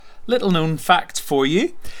Little known fact for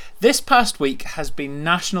you. This past week has been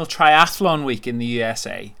National Triathlon Week in the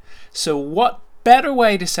USA. So what better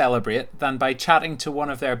way to celebrate than by chatting to one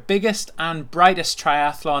of their biggest and brightest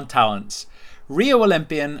triathlon talents, Rio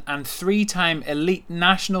Olympian and 3-time elite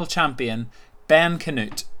national champion, Ben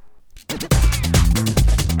Kanute.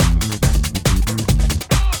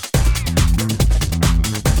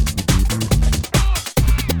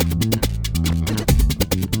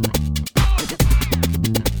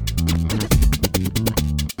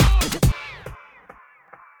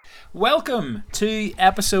 Welcome to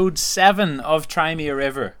episode 7 of Try Me a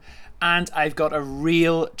River, and I've got a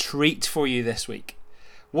real treat for you this week.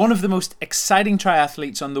 One of the most exciting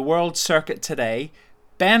triathletes on the world circuit today,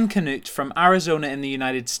 Ben Kanute from Arizona in the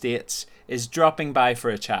United States, is dropping by for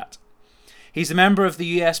a chat. He's a member of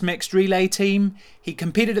the US mixed relay team. He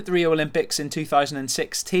competed at the Rio Olympics in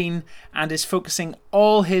 2016 and is focusing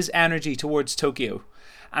all his energy towards Tokyo,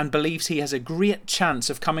 and believes he has a great chance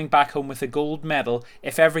of coming back home with a gold medal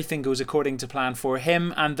if everything goes according to plan for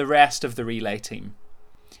him and the rest of the relay team.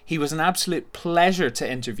 He was an absolute pleasure to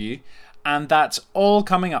interview, and that's all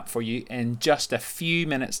coming up for you in just a few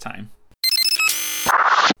minutes' time.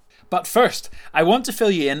 But first, I want to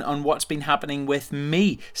fill you in on what's been happening with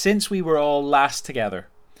me since we were all last together.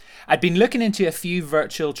 I'd been looking into a few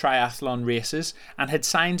virtual triathlon races and had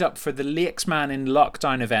signed up for the Lakesman in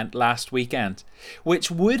Lockdown event last weekend,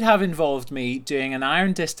 which would have involved me doing an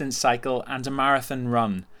iron distance cycle and a marathon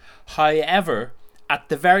run. However, at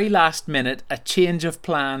the very last minute, a change of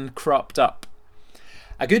plan cropped up.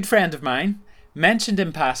 A good friend of mine mentioned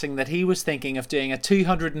in passing that he was thinking of doing a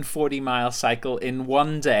 240-mile cycle in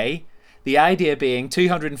one day, the idea being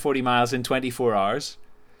 240 miles in 24 hours.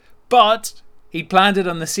 But he'd planned it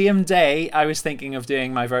on the same day I was thinking of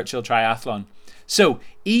doing my virtual triathlon. So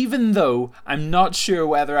even though I'm not sure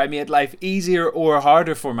whether I made life easier or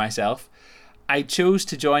harder for myself, I chose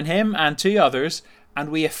to join him and 2 others, and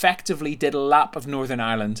we effectively did a lap of Northern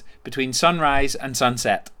Ireland between sunrise and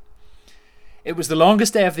sunset. It was the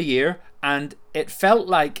longest day of the year, and it felt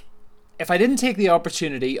like if I didn't take the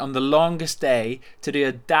opportunity on the longest day to do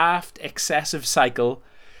a daft, excessive cycle,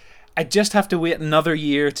 I'd just have to wait another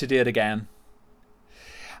year to do it again.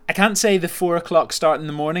 I can't say the 4 o'clock start in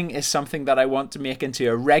the morning is something that I want to make into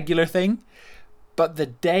a regular thing, but the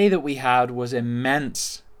day that we had was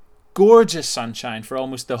immense. Gorgeous sunshine for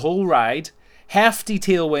almost the whole ride, hefty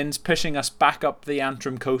tailwinds pushing us back up the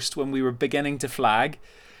Antrim coast when we were beginning to flag,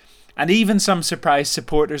 and even some surprise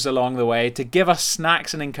supporters along the way to give us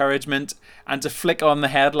snacks and encouragement and to flick on the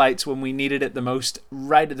headlights when we needed it the most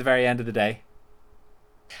right at the very end of the day.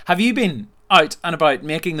 Have you been out and about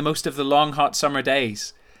making the most of the long hot summer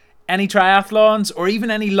days? Any triathlons or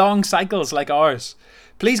even any long cycles like ours?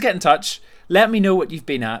 Please get in touch. Let me know what you've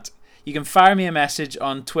been at. You can fire me a message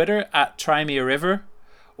on Twitter at trymeariver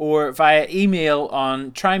or via email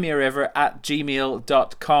on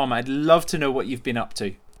trymeariver@gmail.com. I'd love to know what you've been up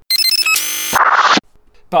to.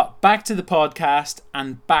 But back to the podcast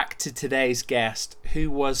and back to today's guest, who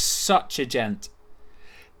was such a gent.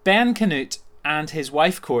 Ben Kanute and his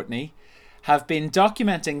wife Courtney have been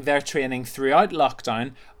documenting their training throughout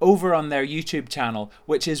lockdown over on their YouTube channel,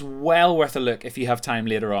 which is well worth a look if you have time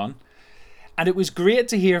later on. And it was great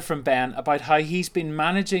to hear from Ben about how he's been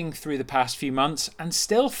managing through the past few months and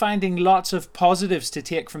still finding lots of positives to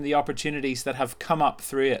take from the opportunities that have come up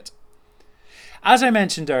through it. As I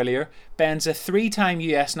mentioned earlier, Ben's a 3-time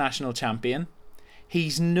US national champion.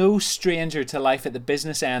 He's no stranger to life at the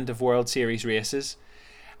business end of World Series races.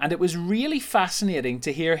 And it was really fascinating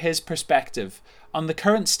to hear his perspective on the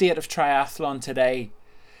current state of triathlon today,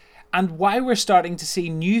 and why we're starting to see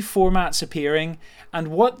new formats appearing and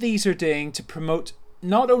what these are doing to promote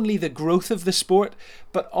not only the growth of the sport,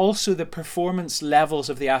 but also the performance levels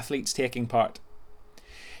of the athletes taking part.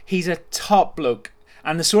 He's a top bloke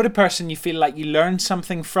and the sort of person you feel like you learn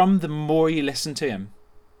something from the more you listen to him.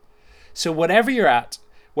 So whatever you're at,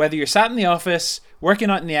 whether you're sat in the office, working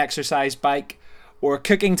out in the exercise bike, or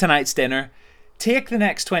cooking tonight's dinner, take the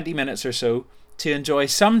next 20 minutes or so to enjoy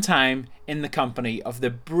some time in the company of the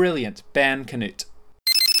brilliant Ben Kanute.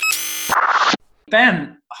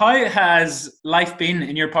 Ben, how has life been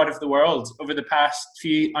in your part of the world over the past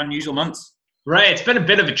few unusual months? Right, it's been a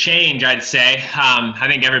bit of a change, I'd say. I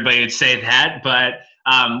think everybody would say that, but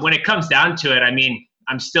when it comes down to it, I mean,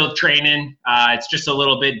 I'm still training. It's just a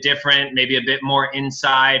little bit different, maybe a bit more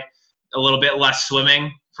inside, a little bit less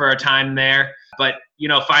swimming for a time there. But, you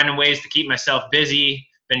know, finding ways to keep myself busy.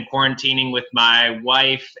 Been quarantining with my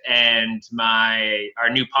wife and our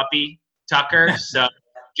new puppy, Tucker. So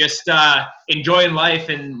just enjoying life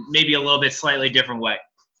in maybe a little bit slightly different way.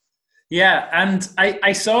 Yeah, and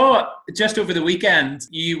I saw just over the weekend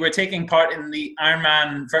you were taking part in the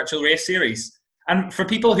Ironman virtual race series. And for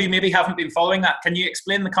people who maybe haven't been following that, can you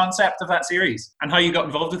explain the concept of that series and how you got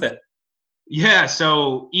involved with it? Yeah,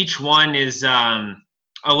 so each one is a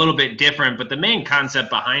little bit different, but the main concept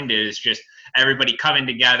behind it is just everybody coming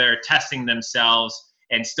together, testing themselves,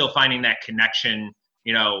 and still finding that connection,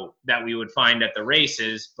 that we would find at the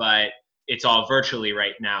races, but it's all virtually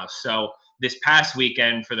right now. So this past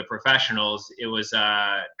weekend for the professionals, it was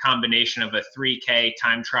a combination of a 3K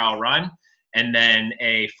time trial run and then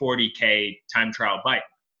a 40K time trial bike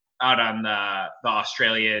out on the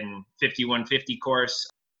Australian 5150 course,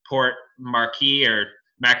 Port Marquis or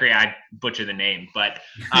Macri. I butcher the name, but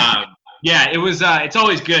yeah, it was. It's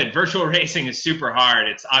always good. Virtual racing is super hard.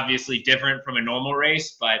 It's obviously different from a normal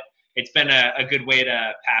race, but it's been a good way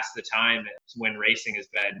to pass the time when racing has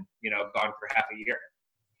been, gone for half a year.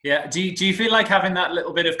 Yeah. Do you feel like having that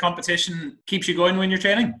little bit of competition keeps you going when you're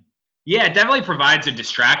training? Yeah, it definitely provides a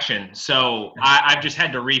distraction. So I've just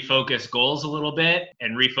had to refocus goals a little bit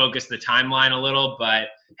and refocus the timeline a little. But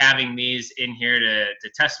having these in here to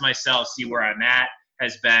test myself, see where I'm at,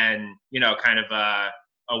 has been, kind of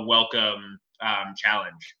a welcome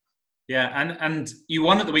challenge. Yeah, and you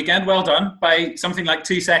won at the weekend. Well done by something like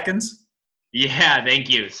 2 seconds. Yeah, thank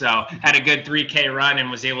you. So had a good 3K run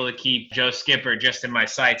and was able to keep Joe Skipper just in my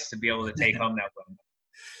sights to be able to take home that win.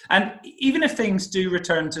 And even if things do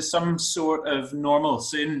return to some sort of normal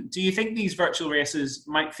soon, do you think these virtual races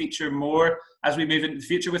might feature more as we move into the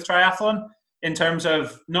future with triathlon in terms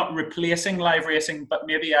of not replacing live racing, but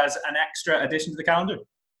maybe as an extra addition to the calendar?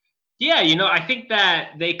 Yeah, I think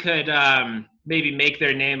that they could maybe make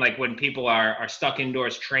their name like when people are stuck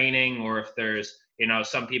indoors training, or if there's,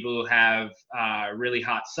 some people who have really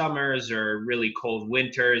hot summers or really cold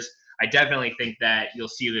winters. I definitely think that you'll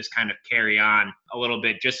see this kind of carry on a little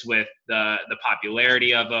bit just with the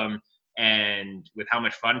popularity of them and with how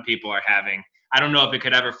much fun people are having. I don't know if it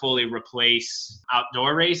could ever fully replace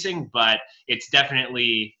outdoor racing, but it's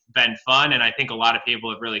definitely been fun, and I think a lot of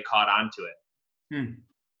people have really caught on to it. Hmm.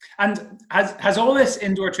 And has all this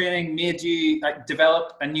indoor training made you like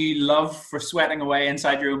develop a new love for sweating away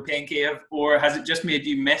inside your own pain cave, or has it just made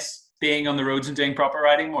you miss being on the roads and doing proper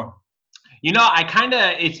riding more? I kind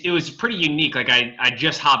of, it was pretty unique. Like I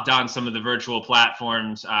just hopped on some of the virtual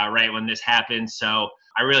platforms right when this happened. So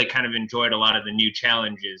I really kind of enjoyed a lot of the new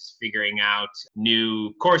challenges, figuring out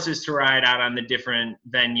new courses to ride out on the different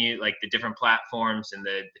venue, like the different platforms and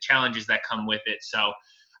the challenges that come with it. So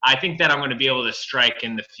I think that I'm going to be able to strike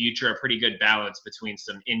in the future a pretty good balance between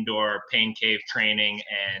some indoor pain cave training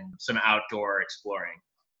and some outdoor exploring.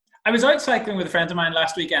 I was out cycling with a friend of mine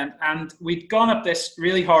last weekend, and we'd gone up this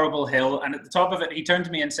really horrible hill. And at the top of it, he turned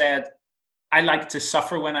to me and said, "I like to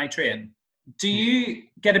suffer when I train." Do you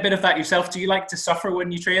get a bit of that yourself? Do you like to suffer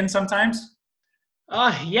when you train sometimes?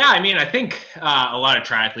 Yeah, I mean, I think a lot of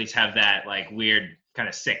triathletes have that like weird, kind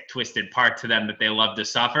of sick, twisted part to them that they love to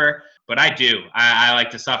suffer. But I do. I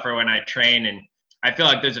like to suffer when I train, and I feel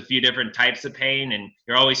like there's a few different types of pain, and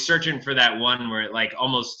you're always searching for that one where it like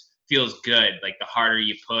almost feels good, like the harder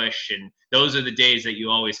you push, and those are the days that you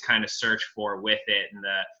always kind of search for with it, and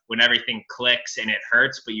the when everything clicks and it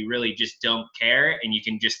hurts, but you really just don't care, and you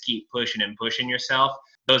can just keep pushing and pushing yourself.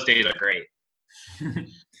 Those days are great.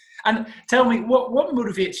 And tell me, what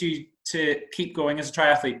motivates you to keep going as a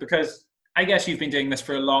triathlete? Because I guess you've been doing this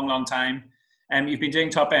for a long, long time, and you've been doing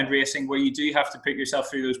top end racing where you do have to put yourself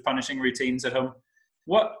through those punishing routines at home.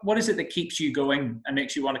 What is it that keeps you going and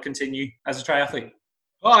makes you want to continue as a triathlete?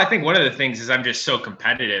 Well, I think one of the things is I'm just so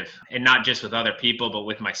competitive, and not just with other people, but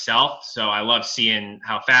with myself. So I love seeing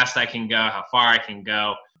how fast I can go, how far I can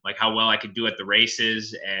go, like how well I could do at the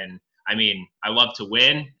races. And I mean, I love to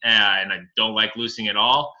win, and I don't like losing at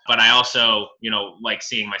all. But I also, like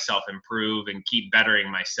seeing myself improve and keep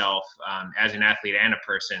bettering myself as an athlete and a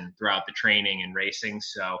person throughout the training and racing.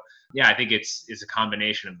 So yeah, I think it's a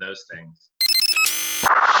combination of those things.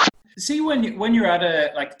 See, when you're at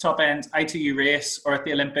a like top end ITU race or at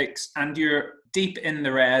the Olympics and you're deep in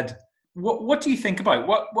the red, what do you think about?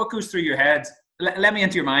 What goes through your head? Let me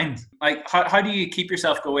into your mind. Like, how do you keep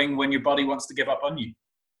yourself going when your body wants to give up on you?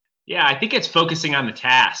 Yeah, I think it's focusing on the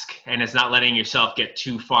task, and it's not letting yourself get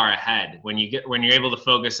too far ahead. When you're able to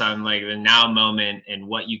focus on like the now moment and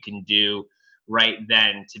what you can do right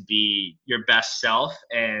then to be your best self,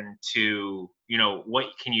 and to, what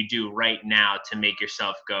can you do right now to make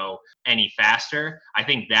yourself go any faster. I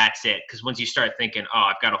think that's it, because once you start thinking, oh,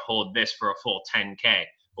 I've got to hold this for a full 10K,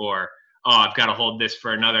 or oh, I've got to hold this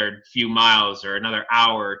for another few miles or another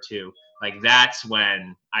hour or two, like that's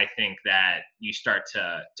when I think that you start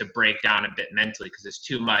to break down a bit mentally because it's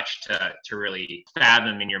too much to really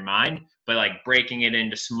fathom in your mind. But like breaking it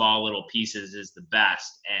into small little pieces is the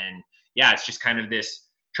best. And yeah, it's just kind of this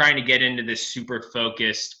trying to get into this super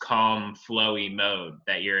focused, calm, flowy mode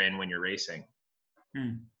that you're in when you're racing.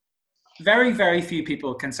 Very, very few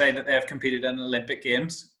people can say that they have competed in Olympic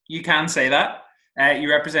Games. You can say that. You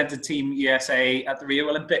represented Team USA at the Rio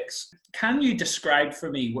Olympics. Can you describe for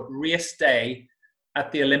me what race day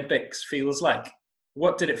at the Olympics feels like?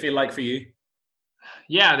 What did it feel like for you?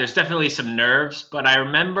 Yeah, there's definitely some nerves, but I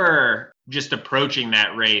remember just approaching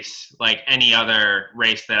that race like any other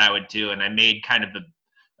race that I would do. And I made kind of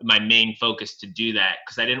my main focus to do that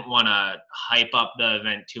because I didn't want to hype up the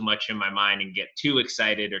event too much in my mind and get too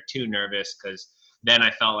excited or too nervous because then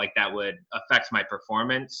I felt like that would affect my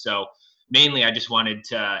performance. So mainly I just wanted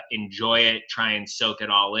to enjoy it, try and soak it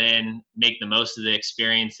all in, make the most of the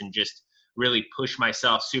experience and just really push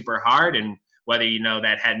myself super hard. And whether,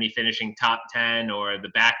 that had me finishing top 10 or the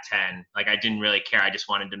back 10, like I didn't really care. I just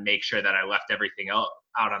wanted to make sure that I left everything out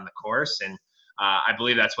on the course. And I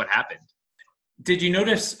believe that's what happened. Did you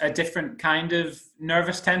notice a different kind of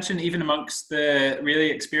nervous tension even amongst the really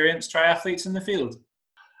experienced triathletes in the field?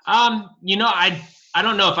 I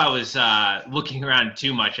don't know if I was looking around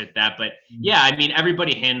too much at that, but yeah, I mean,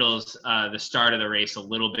 everybody handles the start of the race a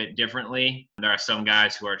little bit differently. There are some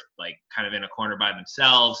guys who are like kind of in a corner by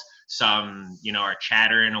themselves. Some, are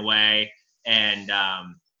chattering away. And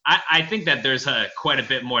I think that there's quite a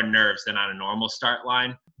bit more nerves than on a normal start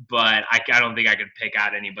line, but I don't think I could pick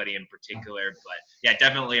out anybody in particular. But yeah,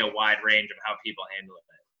 definitely a wide range of how people handle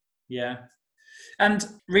it. Yeah. And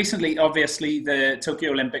recently, obviously, the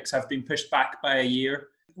Tokyo Olympics have been pushed back by a year.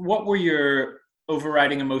 What were your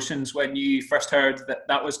overriding emotions when you first heard that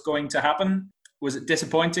that was going to happen? Was it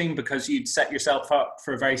disappointing because you'd set yourself up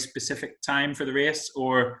for a very specific time for the race,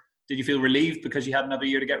 or did you feel relieved because you had another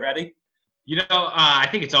year to get ready? I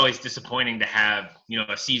think it's always disappointing to have,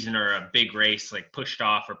 a season or a big race like pushed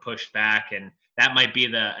off or pushed back. And that might be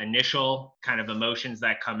the initial kind of emotions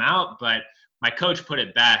that come out. But my coach put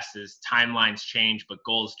it best is timelines change, but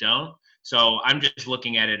goals don't. So I'm just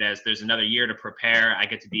looking at it as there's another year to prepare. I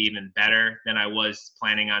get to be even better than I was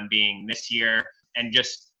planning on being this year and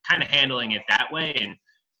just kind of handling it that way and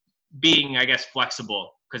being, I guess,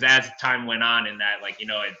 flexible. Because as time went on in that,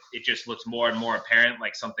 it just looks more and more apparent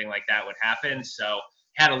like something like that would happen. So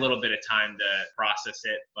had a little bit of time to process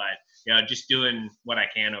it, but, just doing what I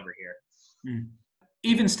can over here.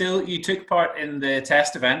 Even still, you took part in the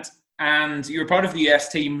test event and you were part of the US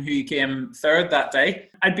team who came third that day.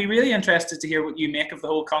 I'd be really interested to hear what you make of the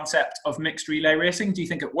whole concept of mixed relay racing. Do you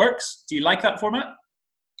think it works? Do you like that format?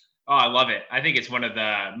 Oh, I love it. I think it's one of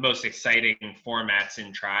the most exciting formats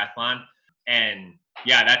in triathlon. And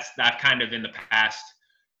yeah, that kind of in the past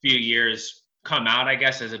few years come out, I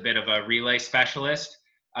guess, as a bit of a relay specialist.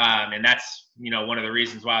 And that's, one of the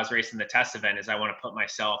reasons why I was racing the test event is I want to put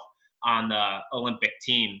myself on the Olympic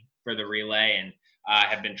team for the relay and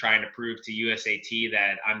have been trying to prove to USAT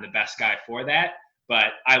that I'm the best guy for that.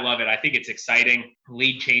 But I love it. I think it's exciting.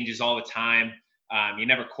 Lead changes all the time. You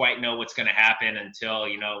never quite know what's going to happen until,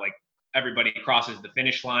 everybody crosses the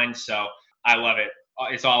finish line. So I love it.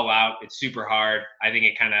 It's all out. It's super hard. I think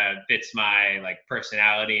it kind of fits my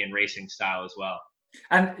personality and racing style as well.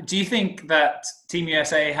 And do you think that Team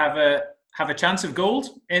USA have a chance of gold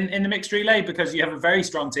in the mixed relay because you have a very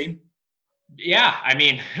strong team? Yeah, I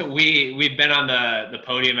mean, we've been on the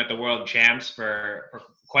podium at the World Champs for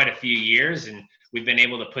quite a few years, and we've been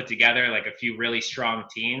able to put together a few really strong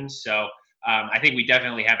teams. So I think we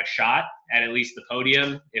definitely have a shot at least the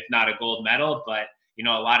podium, if not a gold medal. But a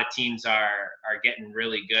lot of teams are getting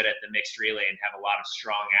really good at the mixed relay and have a lot of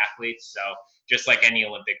strong athletes. So just like any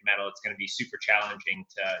Olympic medal, it's going to be super challenging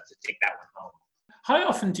to take that one home. How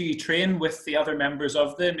often do you train with the other members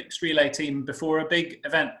of the mixed relay team before a big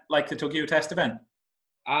event like the Tokyo Test event?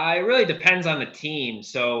 It really depends on the team.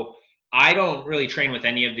 So I don't really train with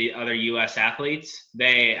any of the other U.S. athletes.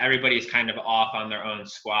 Everybody's kind of off on their own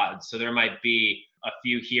squads. So there might be a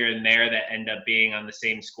few here and there that end up being on the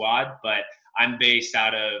same squad, but I'm based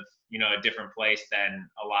out of, a different place than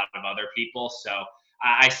a lot of other people. So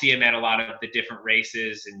I see them at a lot of the different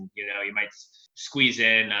races and, you might squeeze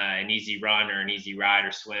in an easy run or an easy ride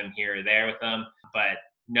or swim here or there with them, but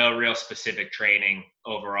no real specific training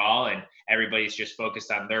overall. And everybody's just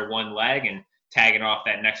focused on their one leg and tagging off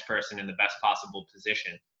that next person in the best possible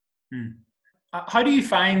position. How do you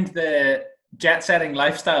find the jet setting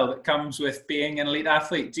lifestyle that comes with being an elite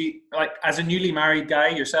athlete? Do you, as a newly married guy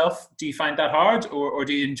yourself, do you find that hard or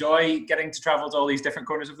do you enjoy getting to travel to all these different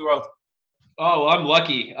corners of the world? Oh, well, I'm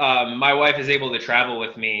lucky. My wife is able to travel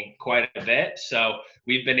with me quite a bit, so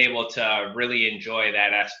we've been able to really enjoy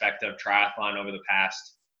that aspect of triathlon over the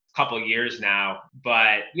past couple years now.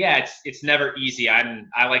 But yeah, it's never easy.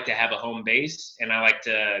 I like to have a home base, and I like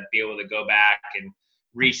to be able to go back and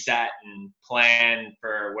reset and plan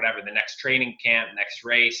for whatever the next training camp, next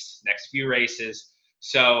race, next few races.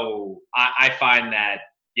 So I find that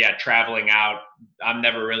yeah, traveling out, I'm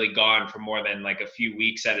never really gone for more than like a few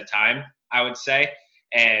weeks at a time, I would say,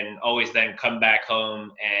 and always then come back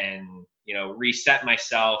home and, reset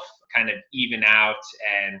myself, kind of even out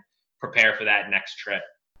and prepare for that next trip.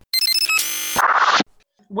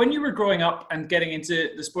 When you were growing up and getting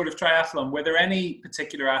into the sport of triathlon, were there any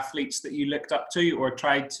particular athletes that you looked up to or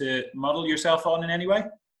tried to model yourself on in any way?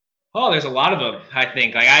 Oh, there's a lot of them, I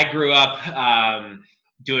think. Like I grew up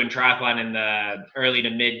doing triathlon in the early to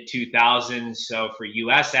mid 2000s. So for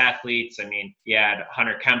US athletes, I mean, you had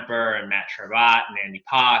Hunter Kemper and Matt Charvat and Andy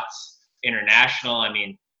Potts. International, I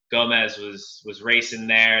mean, Gomez was racing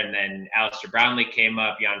there, and then Alistair Brownlee came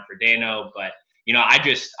up, Jan Frodeno. But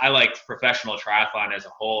I liked professional triathlon as a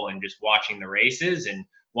whole, and just watching the races and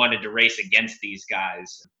wanted to race against these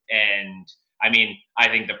guys. And I mean, I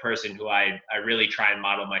think the person who I really try and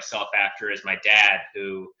model myself after is my dad,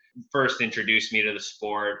 who first introduced me to the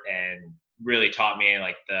sport and really taught me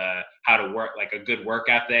like how to work, like a good work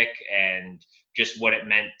ethic, and just what it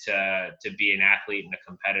meant to be an athlete and a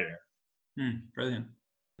competitor. Brilliant.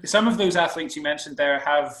 Some of those athletes you mentioned there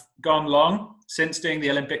have gone long since doing the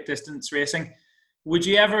Olympic distance racing. Would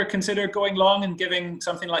you ever consider going long and giving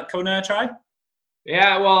something like Kona a try?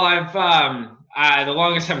 Yeah, well, I've the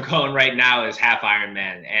longest I'm going right now is half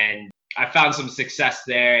Ironman, and I found some success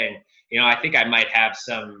there. And I think I might have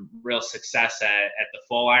some real success at the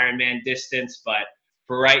full Ironman distance. But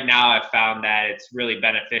for right now, I've found that it's really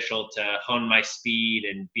beneficial to hone my speed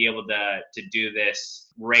and be able to do this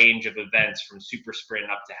range of events from super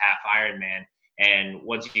sprint up to half Ironman. And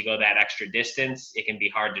once you go that extra distance, it can be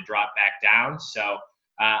hard to drop back down. So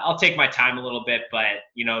I'll take my time a little bit, but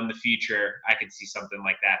in the future, I could see something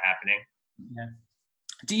like that happening. Yeah.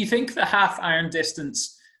 Do you think the half iron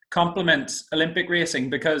distance complements Olympic racing?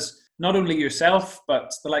 Because not only yourself,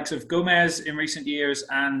 but the likes of Gomez in recent years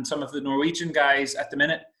and some of the Norwegian guys at the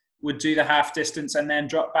minute would do the half distance and then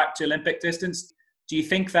drop back to Olympic distance. Do you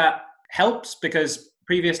think that helps? Because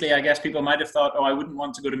previously, I guess people might have thought, oh, I wouldn't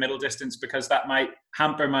want to go to middle distance because that might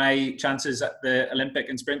hamper my chances at the Olympic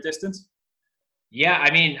and sprint distance. Yeah,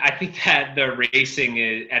 I mean, I think that the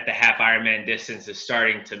racing at the half Ironman distance is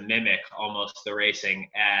starting to mimic almost the racing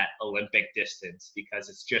at Olympic distance, because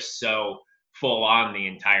it's just so full on the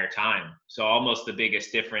entire time. So almost the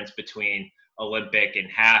biggest difference between Olympic and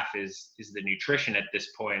half is the nutrition at this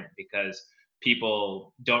point, because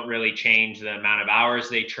people don't really change the amount of hours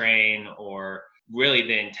they train or really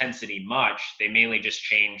the intensity much. They mainly just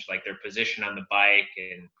change like their position on the bike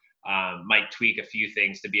and might tweak a few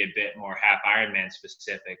things to be a bit more half Ironman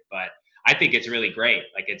specific. But I think it's really great.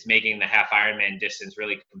 Like it's making the half Ironman distance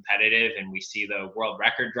really competitive, and we see the world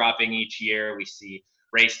record dropping each year. We see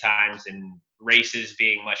race times and races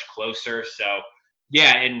being much closer. So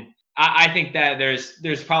yeah, and I think that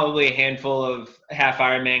there's probably a handful of half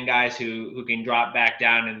Ironman guys who can drop back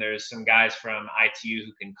down, and there's some guys from ITU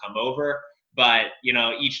who can come over. But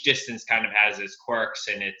each distance kind of has its quirks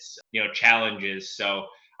and its challenges. So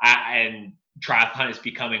and triathlon is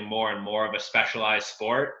becoming more and more of a specialized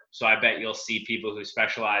sport. So I bet you'll see people who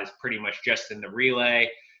specialize pretty much just in the relay,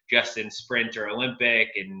 just in sprint or Olympic,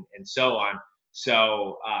 and so on.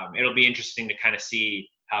 So it'll be interesting to kind of see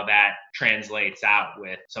how that translates out,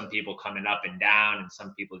 with some people coming up and down and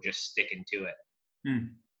some people just sticking to it.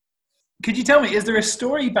 Could you tell me, is there a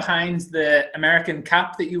story behind the American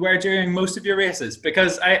cap that you wear during most of your races?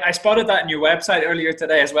 Because I spotted that on your website earlier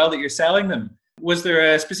today as well, that you're selling them. Was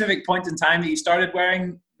there a specific point in time that you started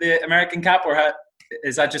wearing the American cap, or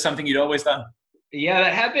is that just something you'd always done? Yeah,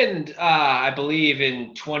 that happened, I believe,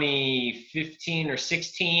 in 2015 or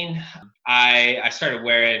 16. I started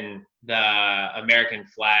wearing the American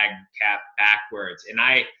flag cap backwards, and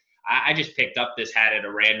I just picked up this hat at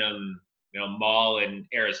a random mall in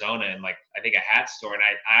Arizona, and like I think a hat store, and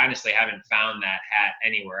I honestly haven't found that hat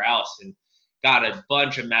anywhere else, and got a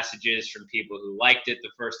bunch of messages from people who liked it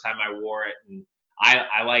the first time I wore it, and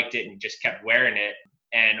I liked it and just kept wearing it.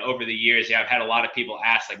 And over the years, yeah, I've had a lot of people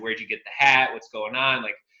ask, like, where'd you get the hat? What's going on?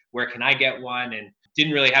 Like, where can I get one? And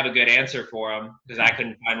didn't really have a good answer for them because I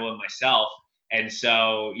couldn't find one myself. And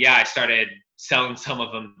so, yeah, I started selling some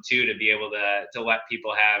of them too, to be able to let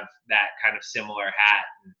people have that kind of similar hat.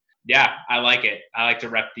 And yeah, I like it. I like to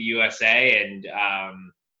rep the USA, and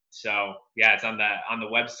So yeah, it's on the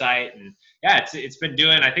website, and yeah, it's been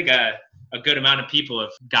doing. I think a good amount of people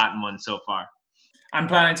have gotten one so far. I'm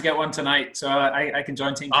planning to get one tonight, so I can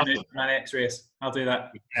join Team Canute Awesome. for my next race. I'll do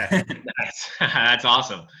that. Yeah, that's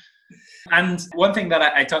awesome. And one thing that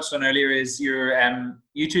I touched on earlier is your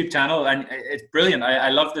YouTube channel, and it's brilliant. I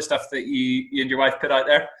love the stuff that you and your wife put out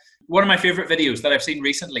there. One of my favorite videos that I've seen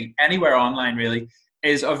recently, anywhere online really,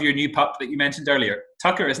 is of your new pup that you mentioned earlier,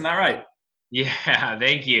 Tucker. Isn't that right? Yeah,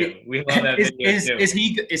 thank you. We love that video too.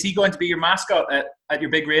 Is he going to be your mascot at your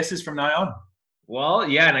big races from now on? Well,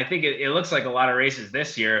 yeah, and I think it looks like a lot of races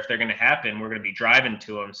this year, if they're going to happen, we're going to be driving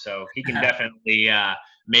to them, so he can definitely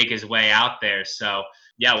make his way out there. So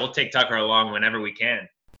yeah, we'll take Tucker along whenever we can.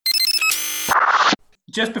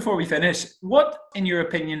 Just before we finish, what, in your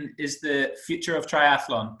opinion, is the future of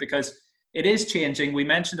triathlon? Because it is changing. We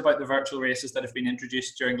mentioned about the virtual races that have been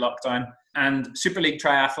introduced during lockdown, and Super League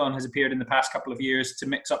Triathlon has appeared in the past couple of years to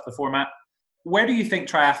mix up the format. Where do you think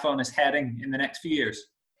triathlon is heading in the next few years?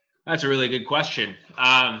 That's a really good question.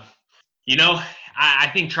 I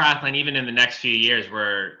think triathlon, even in the next few years,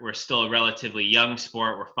 we're still a relatively young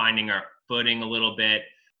sport. We're finding our footing a little bit.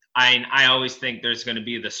 I always think there's going to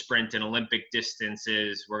be the sprint and Olympic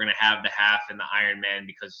distances. We're going to have the half and the Ironman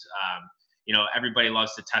because, everybody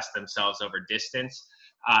loves to test themselves over distance.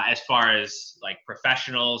 As far as like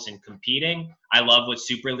professionals and competing, I love what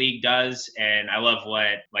Super League does. And I love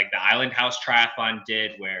what like the Island House Triathlon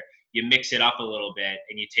did, where you mix it up a little bit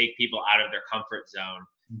and you take people out of their comfort zone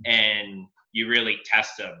and you really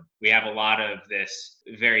test them. We have a lot of this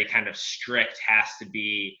very kind of strict, has to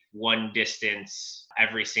be one distance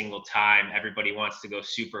every single time. Everybody wants to go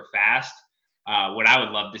super fast. What I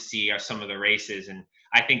would love to see are some of the races, and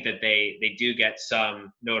I think that they do get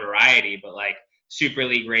some notoriety, but like Super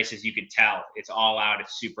League races, you could tell it's all out.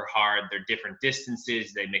 It's super hard. They're different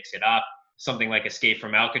distances. They mix it up. Something like Escape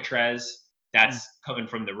from Alcatraz, that's coming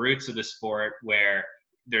from the roots of the sport where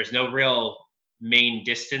there's no real main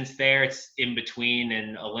distance there. It's in between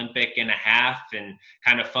an Olympic and a half and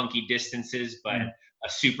kind of funky distances, but a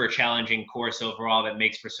super challenging course overall that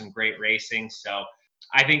makes for some great racing. So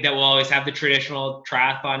I think that we'll always have the traditional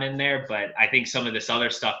triathlon in there, but I think some of this other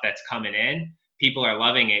stuff that's coming in, people are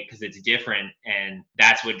loving it because it's different. And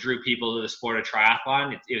that's what drew people to the sport of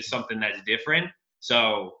triathlon. It was something that's different.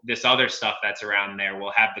 So this other stuff that's around there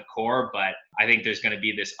will have the core, but I think there's going to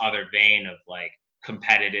be this other vein of like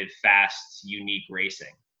competitive, fast, unique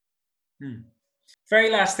racing.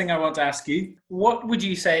 Very last thing I want to ask you, what would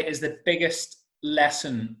you say is the biggest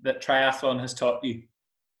lesson that triathlon has taught you?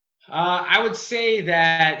 I would say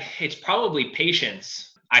that it's probably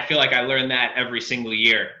patience. I feel like I learn that every single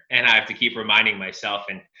year, and I have to keep reminding myself,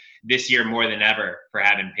 and this year more than ever, for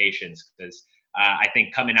having patience, because I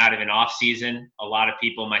think coming out of an off season, a lot of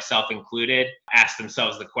people, myself included, ask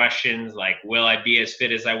themselves the questions like, will I be as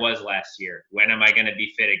fit as I was last year? When am I going to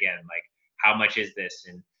be fit again? Like, how much is this?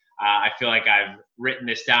 And I feel like I've written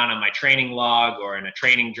this down on my training log or in a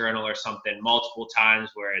training journal or something multiple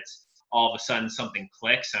times where it's all of a sudden something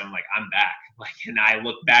clicks and I'm like, I'm back. Like, and I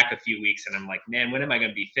look back a few weeks and I'm like, man, when am I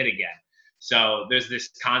going to be fit again? So there's this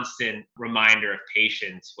constant reminder of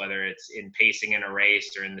patience, whether it's in pacing in a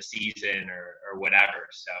race or in the season or whatever.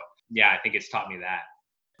 So yeah, I think it's taught me that.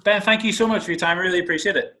 Ben, thank you so much for your time. I really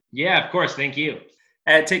appreciate it. Yeah, of course. Thank you.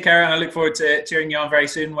 Take care, and I look forward to cheering you on very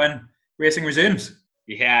soon when racing resumes.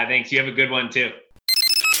 Yeah, thanks. You have a good one too.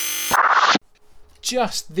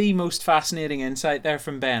 Just the most fascinating insight there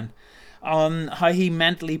from Ben on how he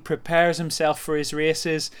mentally prepares himself for his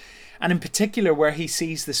races, and in particular where he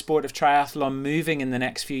sees the sport of triathlon moving in the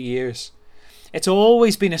next few years. It's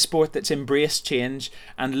always been a sport that's embraced change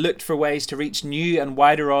and looked for ways to reach new and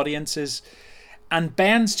wider audiences, and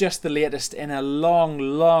Ben's just the latest in a long,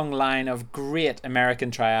 long line of great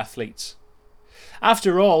American triathletes.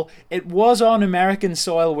 After all, it was on American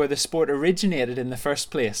soil where the sport originated in the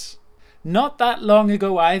first place. Not that long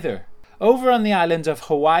ago either, over on the island of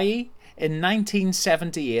Hawaii in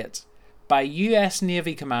 1978 by US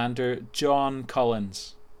Navy Commander John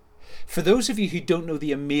Collins. For those of you who don't know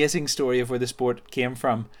the amazing story of where the sport came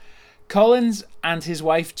from, Collins and his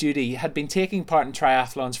wife Judy had been taking part in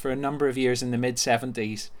triathlons for a number of years in the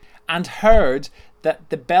mid-70s and heard that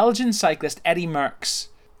the Belgian cyclist Eddy Merckx,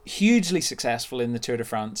 hugely successful in the Tour de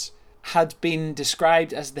France, had been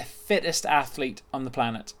described as the fittest athlete on the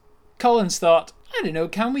planet. Collins thought, I don't know,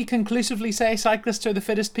 can we conclusively say cyclists are the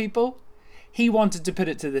fittest people? He wanted to put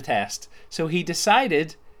it to the test, so he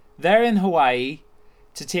decided, there in Hawaii,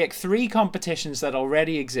 to take 3 competitions that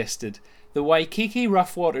already existed: the Waikiki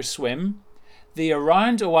Rough Water Swim, the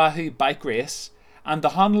Around Oahu Bike Race, and the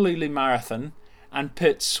Honolulu Marathon, and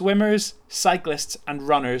put swimmers, cyclists and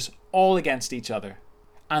runners all against each other.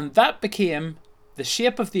 And that became the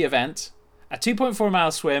shape of the event: a 2.4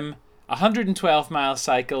 mile swim, 112 mile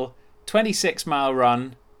cycle, 26 mile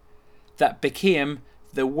run, that became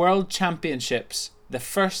the World Championships, the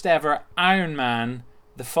first ever Ironman,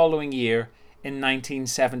 the following year in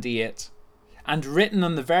 1978. And written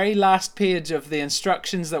on the very last page of the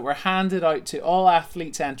instructions that were handed out to all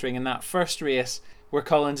athletes entering in that first race were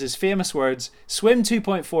Collins's famous words: swim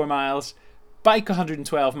 2.4 miles, bike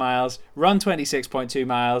 112 miles, run 26.2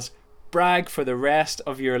 miles, brag for the rest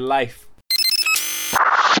of your life.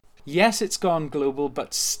 Yes, it's gone global,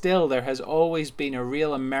 but still there has always been a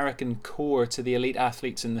real American core to the elite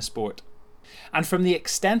athletes in the sport. And from the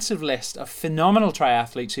extensive list of phenomenal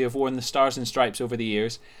triathletes who have worn the stars and stripes over the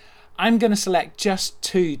years, I'm going to select just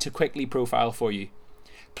 2 to quickly profile for you.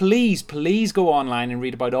 Please go online and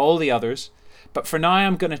read about all the others, but for now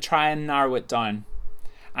I'm going to try and narrow it down.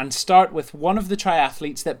 And start with one of the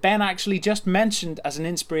triathletes that Ben actually just mentioned as an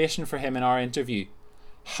inspiration for him in our interview,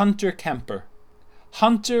 Hunter Kemper.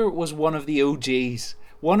 Hunter was one of the OGs,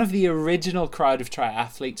 one of the original crowd of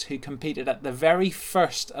triathletes who competed at the very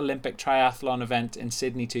first Olympic triathlon event in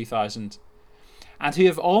Sydney 2000, and who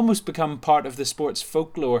have almost become part of the sport's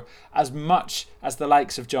folklore as much as the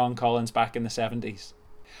likes of John Collins back in the 70s.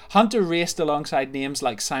 Hunter raced alongside names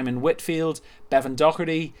like Simon Whitfield, Bevan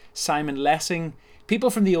Doherty, Simon Lessing, people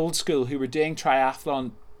from the old school who were doing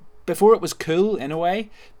triathlon before it was cool in a way,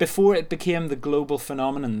 before it became the global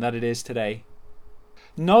phenomenon that it is today.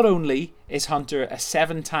 Not only is Hunter a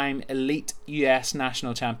 7-time elite US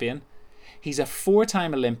national champion, he's a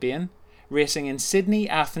 4-time Olympian, racing in Sydney,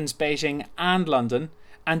 Athens, Beijing and London,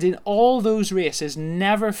 and in all those races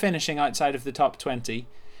never finishing outside of the top 20,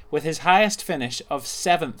 with his highest finish of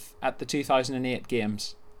 7th at the 2008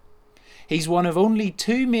 Games. He's one of only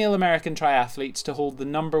 2 male American triathletes to hold the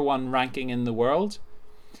 #1 ranking in the world,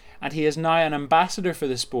 and he is now an ambassador for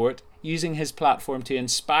the sport, using his platform to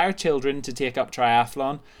inspire children to take up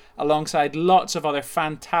triathlon alongside lots of other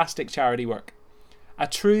fantastic charity work. A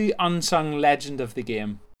true unsung legend of the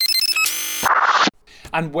game.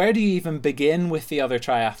 And where do you even begin with the other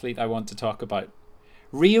triathlete I want to talk about?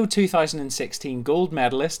 Rio 2016 gold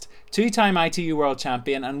medalist, 2-time ITU world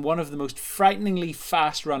champion and one of the most frighteningly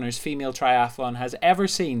fast runners female triathlon has ever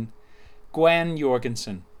seen, Gwen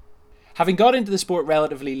Jorgensen. Having got into the sport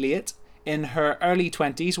relatively late, in her early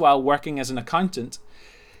 20s while working as an accountant,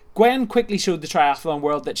 Gwen quickly showed the triathlon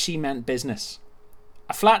world that she meant business.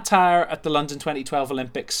 A flat tyre at the London 2012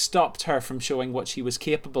 Olympics stopped her from showing what she was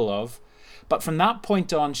capable of, but from that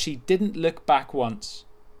point on she didn't look back once.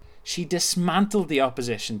 She dismantled the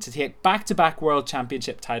opposition to take back-to-back World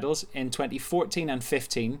Championship titles in 2014 and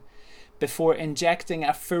 15 before injecting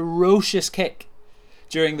a ferocious kick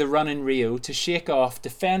during the run in Rio to shake off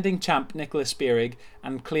defending champ Nicola Spirig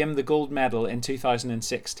and claim the gold medal in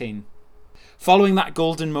 2016. Following that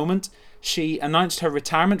golden moment, she announced her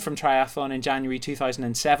retirement from triathlon in January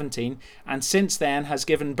 2017 and since then has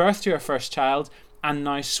given birth to her first child and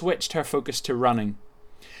now switched her focus to running.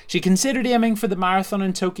 She considered aiming for the marathon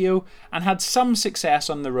in Tokyo and had some success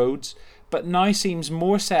on the roads, but now seems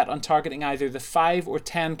more set on targeting either the 5 or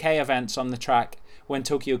 10k events on the track when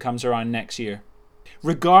Tokyo comes around next year.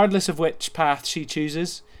 Regardless of which path she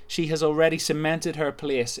chooses, she has already cemented her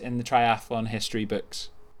place in the triathlon history books.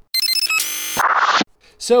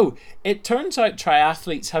 So, it turns out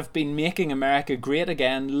triathletes have been making America great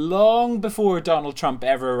again long before Donald Trump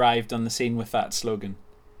ever arrived on the scene with that slogan.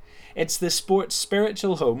 It's the sport's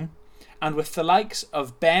spiritual home, and with the likes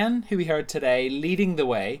of Ben, who we heard today, leading the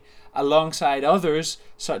way, alongside others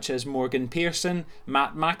such as Morgan Pearson,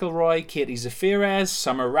 Matt McElroy, Katie Zaferes,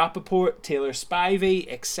 Summer Rappaport, Taylor Spivey,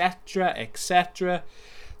 etc.,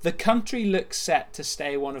 the country looks set to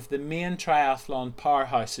stay one of the main triathlon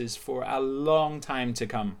powerhouses for a long time to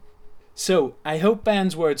come. So, I hope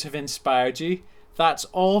Ben's words have inspired you. That's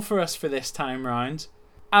all for us for this time round.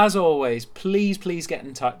 As always, please get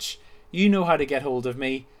in touch. You know how to get hold of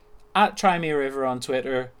me. At TryMeARiver on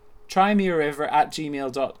Twitter,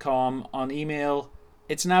 trymeariver@gmail.com on email.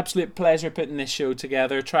 It's an absolute pleasure putting this show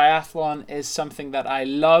together. Triathlon is something that I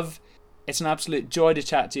love. It's an absolute joy to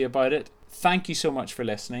chat to you about it. Thank you so much for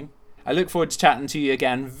listening. I look forward to chatting to you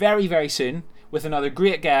again very soon with another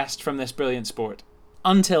great guest from this brilliant sport.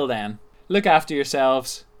 Until then, look after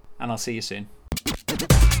yourselves and I'll see you soon.